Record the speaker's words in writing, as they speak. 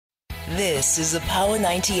This is a Power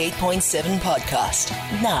 98.7 podcast.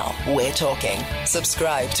 Now we're talking.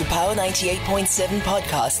 Subscribe to Power 98.7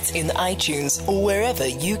 podcasts in iTunes or wherever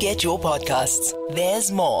you get your podcasts.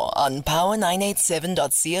 There's more on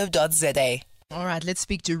power987.co.za. All right, let's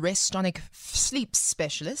speak to Restonic sleep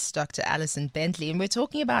specialist, Dr. Alison Bentley, and we're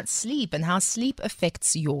talking about sleep and how sleep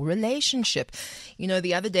affects your relationship. You know,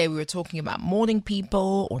 the other day we were talking about morning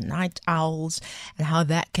people or night owls and how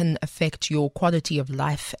that can affect your quality of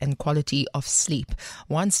life and quality of sleep.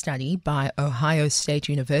 One study by Ohio State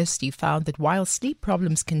University found that while sleep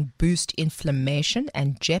problems can boost inflammation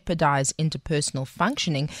and jeopardize interpersonal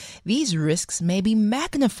functioning, these risks may be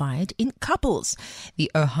magnified in couples. The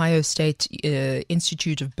Ohio State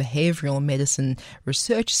Institute of Behavioral Medicine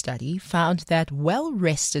research study found that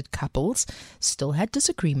well-rested couples still had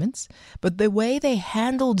disagreements, but the way they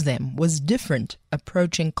handled them was different,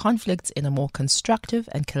 approaching conflicts in a more constructive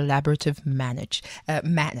and collaborative manner.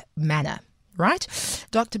 Right?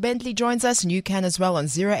 Dr. Bentley joins us, and you can as well on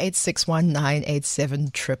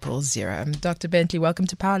 0861987000. Dr. Bentley, welcome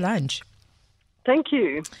to Power Lunch. Thank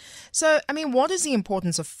you. So, what is the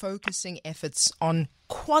importance of focusing efforts on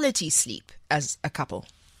quality sleep as a couple?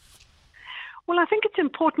 Well, I think it's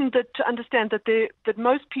important to understand that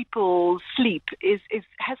most people's sleep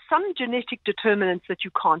has some genetic determinants that you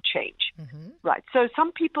can't change. Mm-hmm. Right. So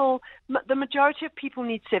some people, the majority of people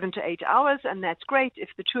need 7 to 8 hours, and that's great. If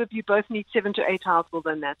the two of you both need 7 to 8 hours, well,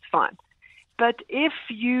 then that's fine. But if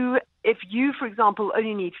you, for example,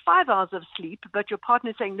 only need 5 hours of sleep, but your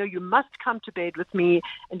partner is saying, no, you must come to bed with me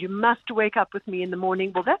and you must wake up with me in the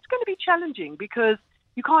morning, well, that's going to be challenging because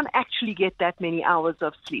you can't actually get that many hours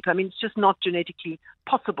of sleep. It's just not genetically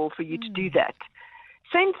possible for you to do that.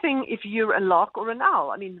 Same thing if you're a lark or an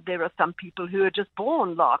owl. There are some people who are just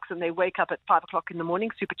born larks and they wake up at 5 o'clock in the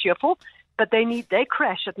morning, super cheerful, but they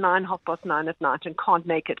crash at 9:30 at night and can't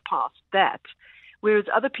make it past that. Whereas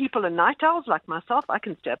other people are night owls like myself, I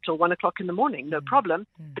can stay up till 1 o'clock in the morning, no problem.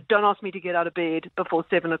 But don't ask me to get out of bed before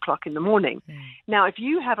 7 o'clock in the morning. Now, if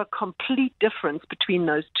you have a complete difference between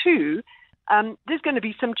those two, there's going to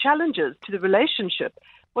be some challenges to the relationship.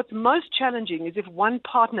 What's most challenging is if one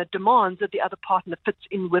partner demands that the other partner fits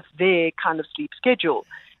in with their kind of sleep schedule,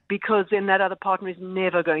 because then that other partner is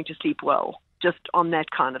never going to sleep well just on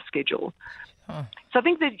that kind of schedule. So I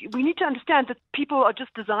think that we need to understand that people are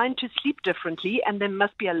just designed to sleep differently, and they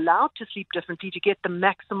must be allowed to sleep differently to get the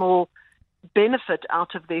maximal benefit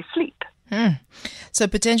out of their sleep. So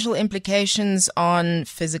potential implications on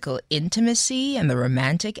physical intimacy and the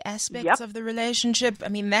romantic aspects of the relationship.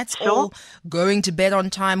 That's all going to bed on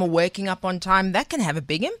time or waking up on time. That can have a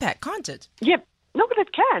big impact, can't it? Yep. No, but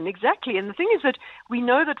it can, exactly. And the thing is that we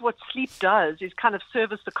know that what sleep does is kind of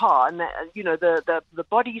service the car, and the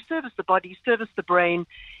body, service the brain.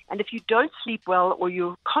 And if you don't sleep well, or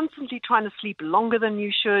you're constantly trying to sleep longer than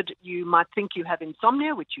you should, you might think you have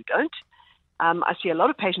insomnia, which you don't. I see a lot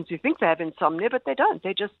of patients who think they have insomnia, but they don't.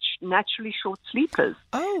 They're just naturally short sleepers.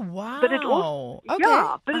 Oh, wow. But it also,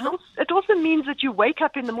 it also means that you wake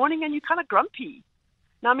up in the morning and you're kind of grumpy.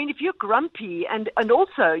 Now, if you're grumpy and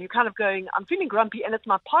also you're kind of going, I'm feeling grumpy and it's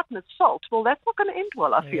my partner's fault, well, that's not going to end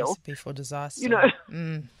well, I feel. Recipe for disaster.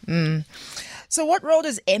 So what role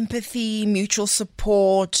does empathy, mutual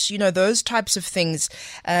support, those types of things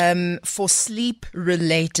for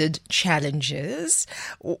sleep-related challenges?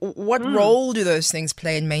 What role do those things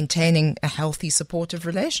play in maintaining a healthy, supportive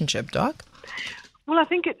relationship, Doc? Well, I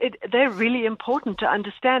think they're really important to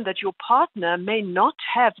understand that your partner may not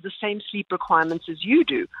have the same sleep requirements as you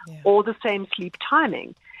do or the same sleep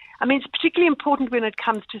timing. It's particularly important when it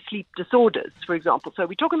comes to sleep disorders, for example. So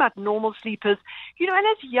we're talking about normal sleepers, and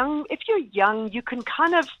if you're young, you can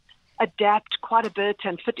kind of adapt quite a bit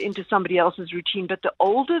and fit into somebody else's routine. But the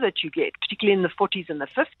older that you get, particularly in the 40s and the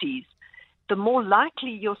 50s, the more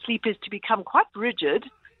likely your sleep is to become quite rigid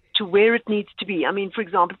to where it needs to be. For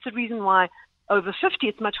example, it's the reason why over 50,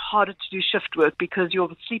 it's much harder to do shift work because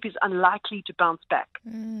your sleep is unlikely to bounce back.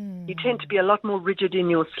 You tend to be a lot more rigid in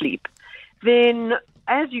your sleep. Then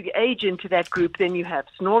as you age into that group, then you have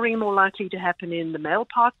snoring more likely to happen in the male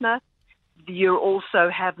partner. You also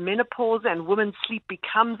have menopause, and women's sleep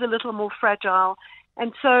becomes a little more fragile.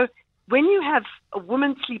 And so when you have a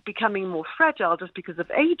woman's sleep becoming more fragile just because of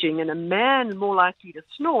aging and a man more likely to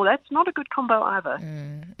snore, that's not a good combo either.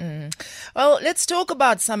 Well, let's talk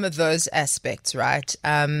about some of those aspects, right?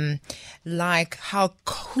 Like how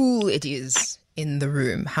cool it is in the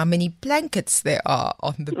room, how many blankets there are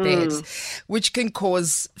on the bed, which can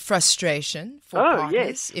cause frustration for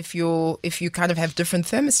partners if you kind of have different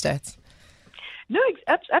thermostats. No,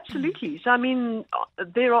 absolutely. So,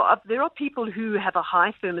 there are people who have a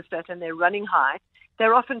high thermostat and they're running high.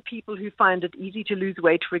 They're often people who find it easy to lose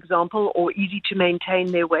weight, for example, or easy to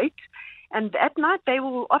maintain their weight. And at night, they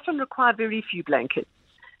will often require very few blankets.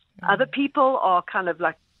 Other people are kind of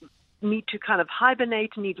like need to kind of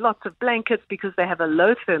hibernate, need lots of blankets because they have a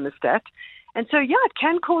low thermostat. And so, yeah, it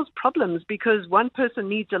can cause problems because one person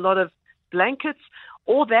needs a lot of blankets,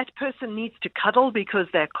 or that person needs to cuddle because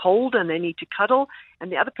they're cold and they need to cuddle,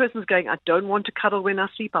 and the other person's going, I don't want to cuddle when I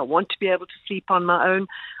sleep. I want to be able to sleep on my own.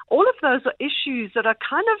 All of those are issues that are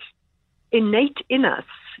kind of innate in us.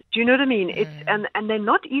 Do you know what I mean? It's and they're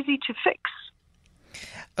not easy to fix.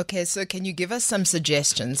 Okay, so can you give us some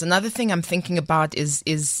suggestions? Another thing I'm thinking about is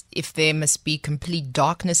if there must be complete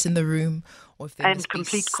darkness in the room, or if there And must be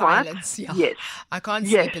complete silence. quiet? Yeah. Yes. I can't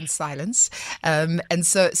Yes. sleep in silence. And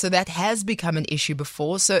so that has become an issue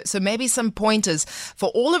before. So maybe some pointers for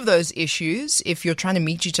all of those issues if you're trying to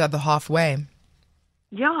meet each other halfway.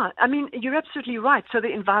 Yeah, I mean, you're absolutely right. So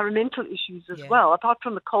the environmental issues as Yeah. well, apart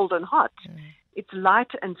from the cold and hot, it's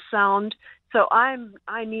light and sound. So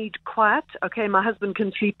I need quiet. Okay, my husband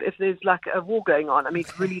can sleep if there's like a war going on. I mean,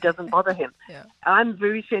 it really doesn't bother him. Yeah. I'm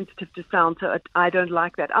very sensitive to sound, so I don't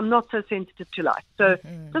like that. I'm not so sensitive to light, so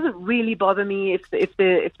it doesn't really bother me if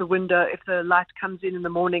the light comes in the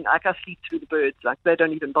morning. Like I sleep through the birds, like they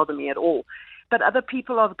don't even bother me at all. But other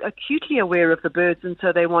people are acutely aware of the birds, and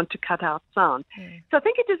so they want to cut out sound. So I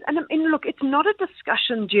think it is, and look, it's not a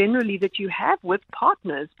discussion generally that you have with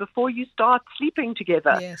partners before you start sleeping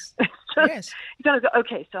together. Yes. So Yes. you kind of go,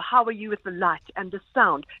 okay, so how are you with the light and the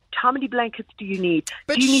sound? How many blankets do you need?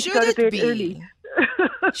 But do you need to should go to it bed be? early?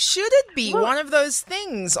 Should it be one of those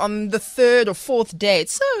things on the third or fourth date?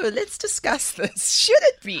 So let's discuss this. Should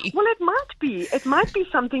it be? Well, it might be. It might be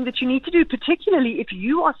something that you need to do, particularly if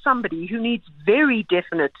you are somebody who needs very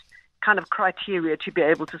definite kind of criteria to be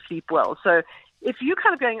able to sleep well. So if you're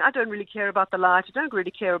kind of going, I don't really care about the light, I don't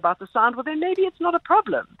really care about the sound, well, then maybe it's not a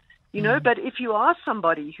problem, you know. But if you are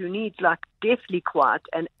somebody who needs like deathly quiet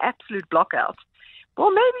and absolute blockout, well,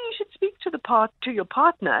 maybe you should speak to your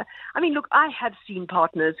partner. I mean, look, I have seen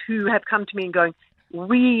partners who have come to me and going,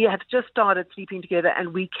 we have just started sleeping together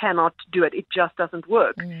and we cannot do it. It just doesn't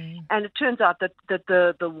work. And it turns out that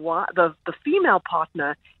the female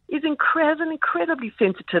partner has an incredibly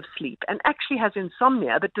sensitive sleep and actually has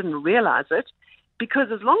insomnia but didn't realize it, because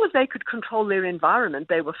as long as they could control their environment,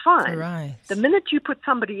 they were fine. Right. The minute you put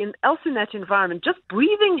somebody else in that environment, just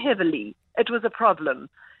breathing heavily, it was a problem.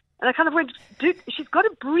 And I kind of went, dude, she's got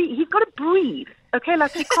to breathe. He's got to breathe. Okay,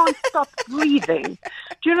 like he can't stop breathing.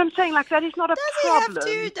 Do you know what I'm saying? Like that is not a problem.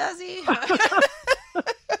 Does he?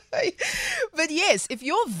 But yes, if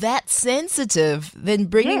you're that sensitive, then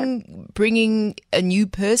bringing a new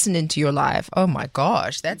person into your life, oh my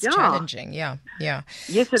gosh, that's challenging. Yeah.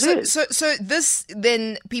 Yes, it is. So this,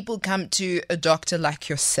 then people come to a doctor like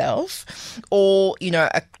yourself, or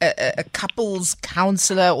a couples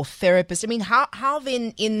counselor or therapist. I mean, how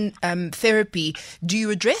then in therapy do you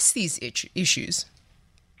address these issues?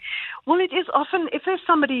 Well, it is often, if there's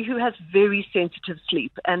somebody who has very sensitive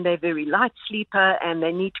sleep and they're very light sleeper and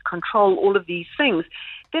they need to control all of these things,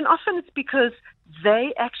 then often it's because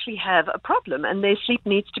they actually have a problem and their sleep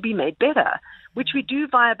needs to be made better, which we do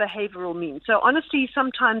via behavioral means. So honestly,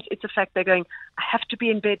 sometimes it's a fact they're going, I have to be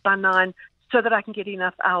in bed by 9 so that I can get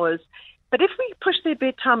enough hours. But if we push their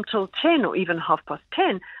bedtime till 10 or even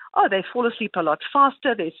 10:30, they fall asleep a lot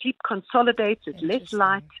faster, their sleep consolidates, it's less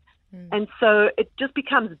light. And so it just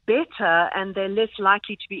becomes better and they're less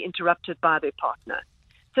likely to be interrupted by their partner.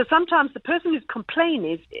 So sometimes the person who's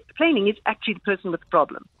complaining is actually the person with the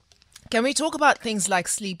problem. Can we talk about things like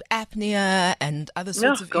sleep apnea and other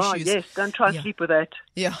sorts of issues? Yes, don't try to sleep with that.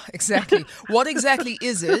 Yeah, exactly. What exactly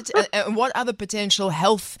is it, and what other potential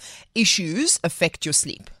health issues affect your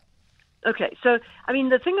sleep? Okay, so, I mean,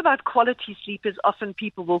 the thing about quality sleep is often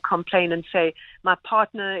people will complain and say, my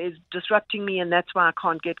partner is disrupting me and that's why I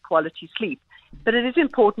can't get quality sleep. But it is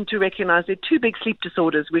important to recognize there are two big sleep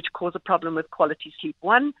disorders which cause a problem with quality sleep.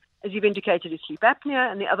 One, as you've indicated, is sleep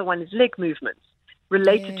apnea, and the other one is leg movements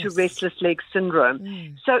related to restless leg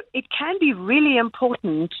syndrome. So it can be really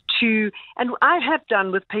important to, and I have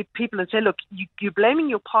done with people and say, look, you're blaming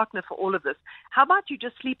your partner for all of this. How about you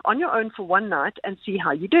just sleep on your own for one night and see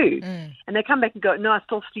how you do? And they come back and go, no, I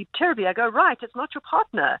still sleep terribly. I go, right, it's not your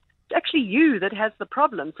partner. It's actually you that has the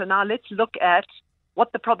problem. So now let's look at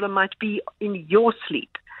what the problem might be in your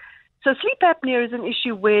sleep. So sleep apnea is an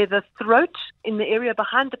issue where the throat in the area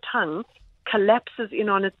behind the tongue collapses in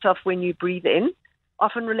on itself when you breathe in,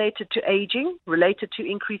 often related to aging, related to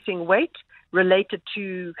increasing weight, related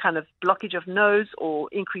to kind of blockage of nose or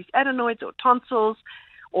increased adenoids or tonsils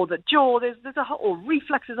or the jaw. There's a whole, or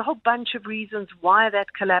reflux. There's a whole bunch of reasons why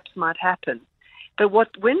that collapse might happen. But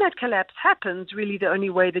when that collapse happens, really the only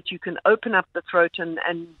way that you can open up the throat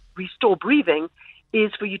and restore breathing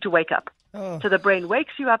is for you to wake up. Oh. So the brain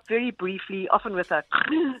wakes you up very briefly, often with a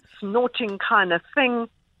snorting kind of thing,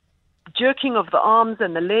 jerking of the arms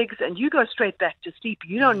and the legs, and you go straight back to sleep.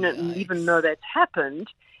 You don't even know that's happened.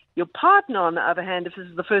 Your partner, on the other hand, if this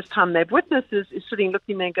is the first time they've witnessed this, is sitting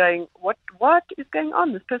looking there going, what is going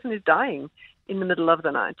on? This person is dying in the middle of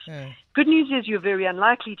the night. Good news is you're very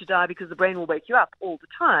unlikely to die because the brain will wake you up all the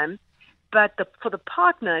time. But for the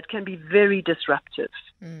partner, it can be very disruptive,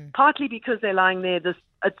 partly because they're lying there.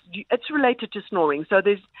 It's related to snoring. So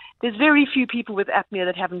there's very few people with apnea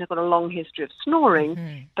that haven't got a long history of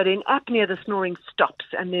snoring. But in apnea, the snoring stops,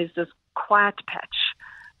 and there's this quiet patch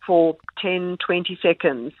for 10, 20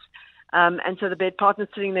 seconds. And so the bed partner's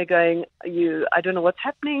sitting there going, I don't know what's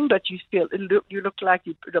happening, but you look like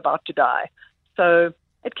you're about to die. So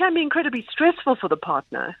it can be incredibly stressful for the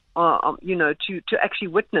partner, to actually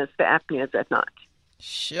witness the apneas at night.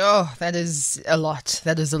 Sure, that is a lot.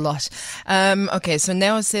 Okay, so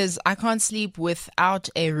Neo says, I can't sleep without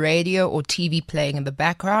a radio or TV playing in the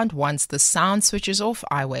background. Once the sound switches off,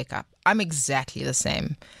 I wake up. I'm exactly the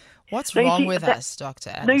same. What's wrong with us,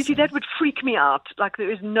 Dr. Anderson? No, you see, that would freak me out. Like, there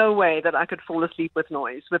is no way that I could fall asleep with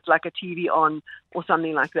noise, with like a TV on or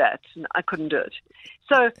something like that. I couldn't do it.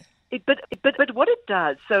 So, but what it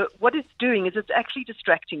does, so what it's doing is it's actually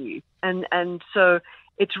distracting you. And so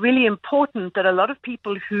it's really important that a lot of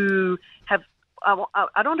people who have, I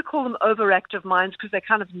don't want to call them overactive minds because they're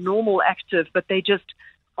kind of normal active, but they just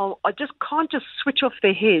can't just switch off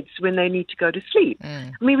their heads when they need to go to sleep.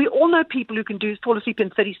 I mean, we all know people who can fall asleep in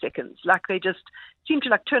 30 seconds. Like, they just seem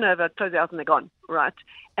to turn over, close their eyes, and they're gone, right?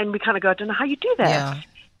 And we kind of go, I don't know how you do that. Yeah.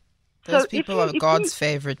 Those people are God's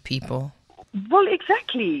favorite people. Well,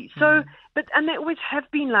 exactly. So, and they always have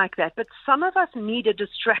been like that. But some of us need a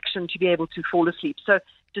distraction to be able to fall asleep. So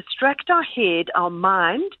distract our head, our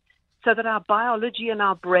mind, so that our biology and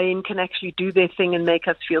our brain can actually do their thing and make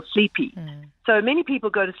us feel sleepy. So many people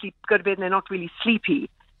go to bed and they're not really sleepy.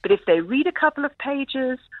 But if they read a couple of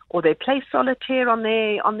pages, or they play solitaire on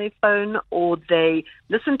their phone, or they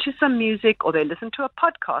listen to some music, or they listen to a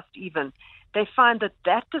podcast even, they find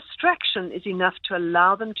that distraction is enough to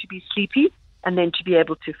allow them to be sleepy and then to be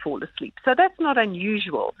able to fall asleep. So that's not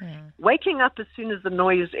unusual. Waking up as soon as the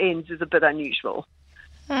noise ends is a bit unusual.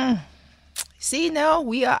 See, now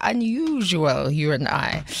we are unusual, you and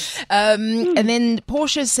I. And then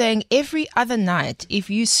Portia's saying, every other night,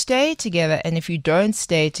 if you stay together and if you don't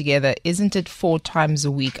stay together, isn't it 4 times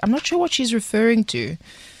a week? I'm not sure what she's referring to.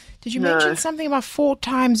 Did you mention something about 4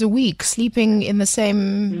 times a week sleeping in the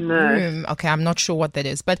same room? Okay, I'm not sure what that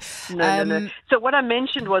is, but no. So what I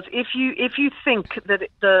mentioned was, if you think that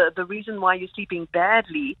the reason why you're sleeping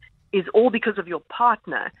badly is all because of your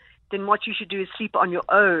partner, then what you should do is sleep on your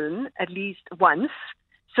own at least once,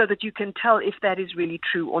 so that you can tell if that is really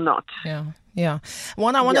true or not. Yeah.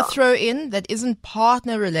 One I want to throw in that isn't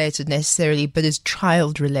partner related necessarily, but is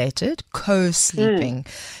child related, co-sleeping.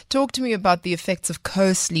 Talk to me about the effects of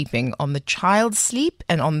co-sleeping on the child's sleep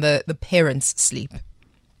and on the parent's sleep.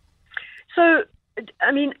 So,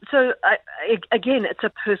 again, it's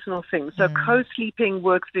a personal thing. So co-sleeping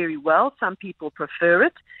works very well. Some people prefer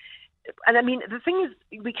it. And I mean, the thing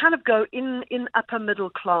is, we kind of go in upper middle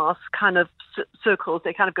class kind of circles.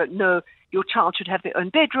 They kind of go, no, your child should have their own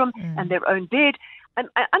bedroom and their own bed. And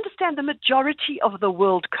I understand the majority of the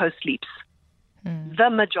world co-sleeps. The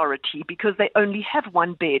majority, because they only have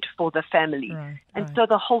one bed for the family. So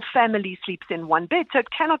the whole family sleeps in one bed. So it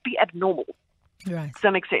cannot be abnormal. Does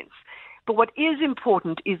that make sense? But what is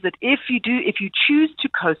important is that if you choose to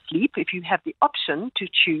co-sleep, if you have the option to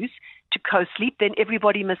choose to co-sleep, then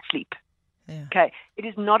everybody must sleep. Okay. It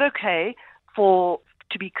is not okay to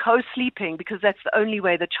be co-sleeping, because that's the only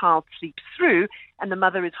way the child sleeps through, and the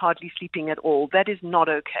mother is hardly sleeping at all. That is not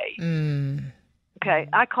okay. Okay.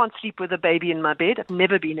 I can't sleep with a baby in my bed. I've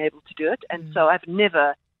never been able to do it. And so I've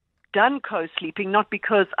never done co-sleeping, not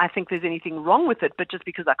because I think there's anything wrong with it, but just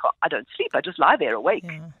because I don't sleep. I just lie there awake.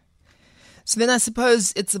 So then I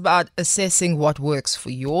suppose it's about assessing what works for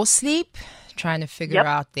your sleep, trying to figure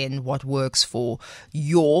out then what works for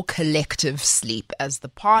your collective sleep as the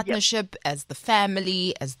partnership, as the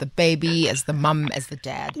family, as the baby, as the mum, as the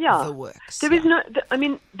dad, the works.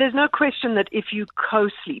 There's no question that if you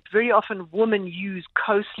co-sleep, very often women use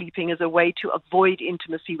co-sleeping as a way to avoid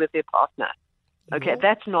intimacy with their partner. Okay,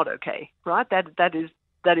 that's not okay, right? That is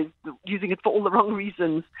using it for all the wrong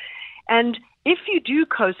reasons. And if you do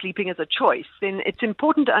co-sleeping as a choice, then it's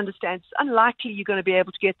important to understand it's unlikely you're going to be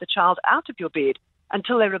able to get the child out of your bed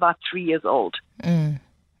until they're about 3 years old.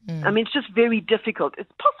 I mean, it's just very difficult.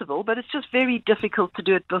 It's possible, but it's just very difficult to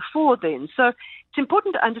do it before then. So it's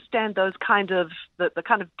important to understand those kind of the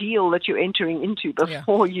kind of deal that you're entering into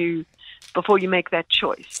before you make that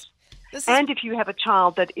choice. And if you have a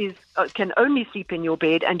child that can only sleep in your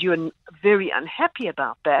bed and you're very unhappy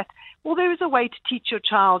about that, well, there is a way to teach your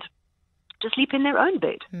child to sleep in their own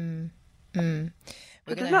bed.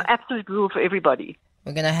 There's no absolute rule for everybody.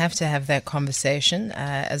 We're going to have that conversation,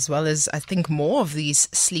 as well as, I think, more of these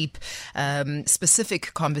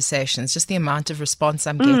sleep-specific conversations. Just the amount of response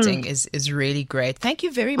I'm getting is really great. Thank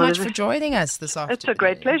you very much for joining us this afternoon. It's a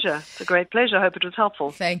great pleasure. It's a great pleasure. I hope it was helpful.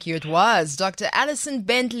 Thank you. It was. Dr. Alison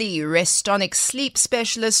Bentley, Restonic sleep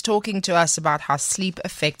specialist, talking to us about how sleep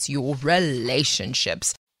affects your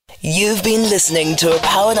relationships. You've been listening to a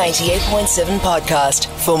Power 98.7 podcast.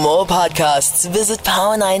 For more podcasts, visit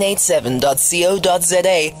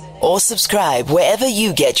power987.co.za or subscribe wherever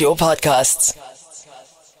you get your podcasts.